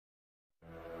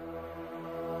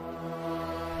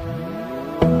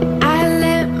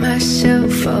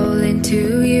fall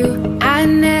into you. I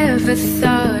never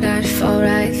thought I'd fall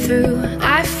right through.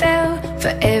 I fell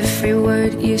for every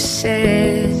word you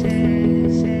said.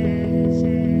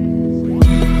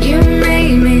 You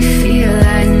made me feel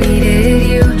I needed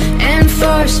you and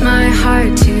forced my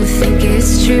heart to think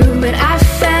it's true. But I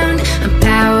found I'm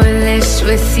powerless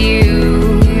with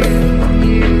you.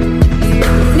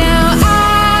 Now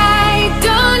I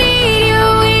don't need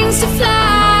your wings to fly.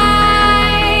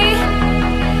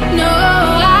 No,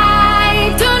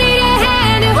 I don't need a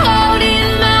hand to hold in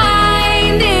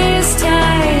mine this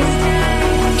time.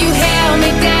 You held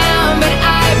me down, but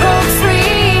I broke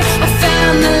free. I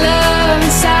found the love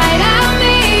inside of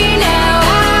me. Now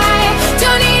I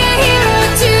don't need a hero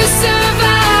to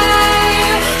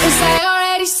survive, 'cause I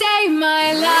already saved my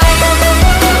life.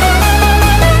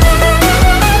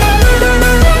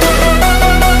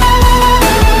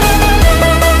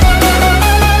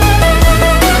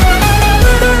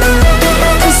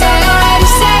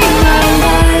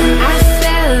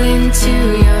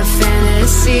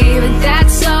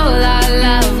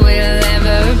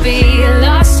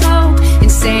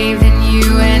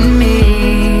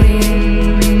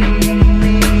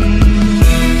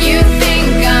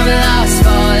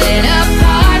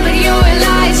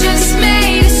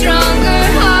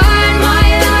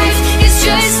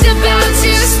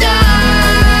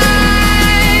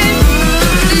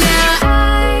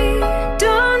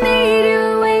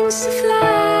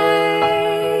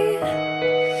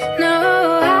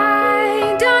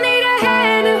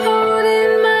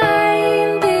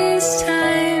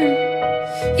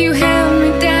 You held me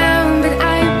down, but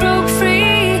I broke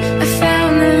free. I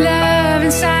found the love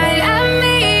inside of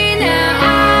me. Now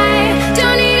I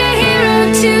don't need a hero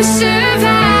to survive.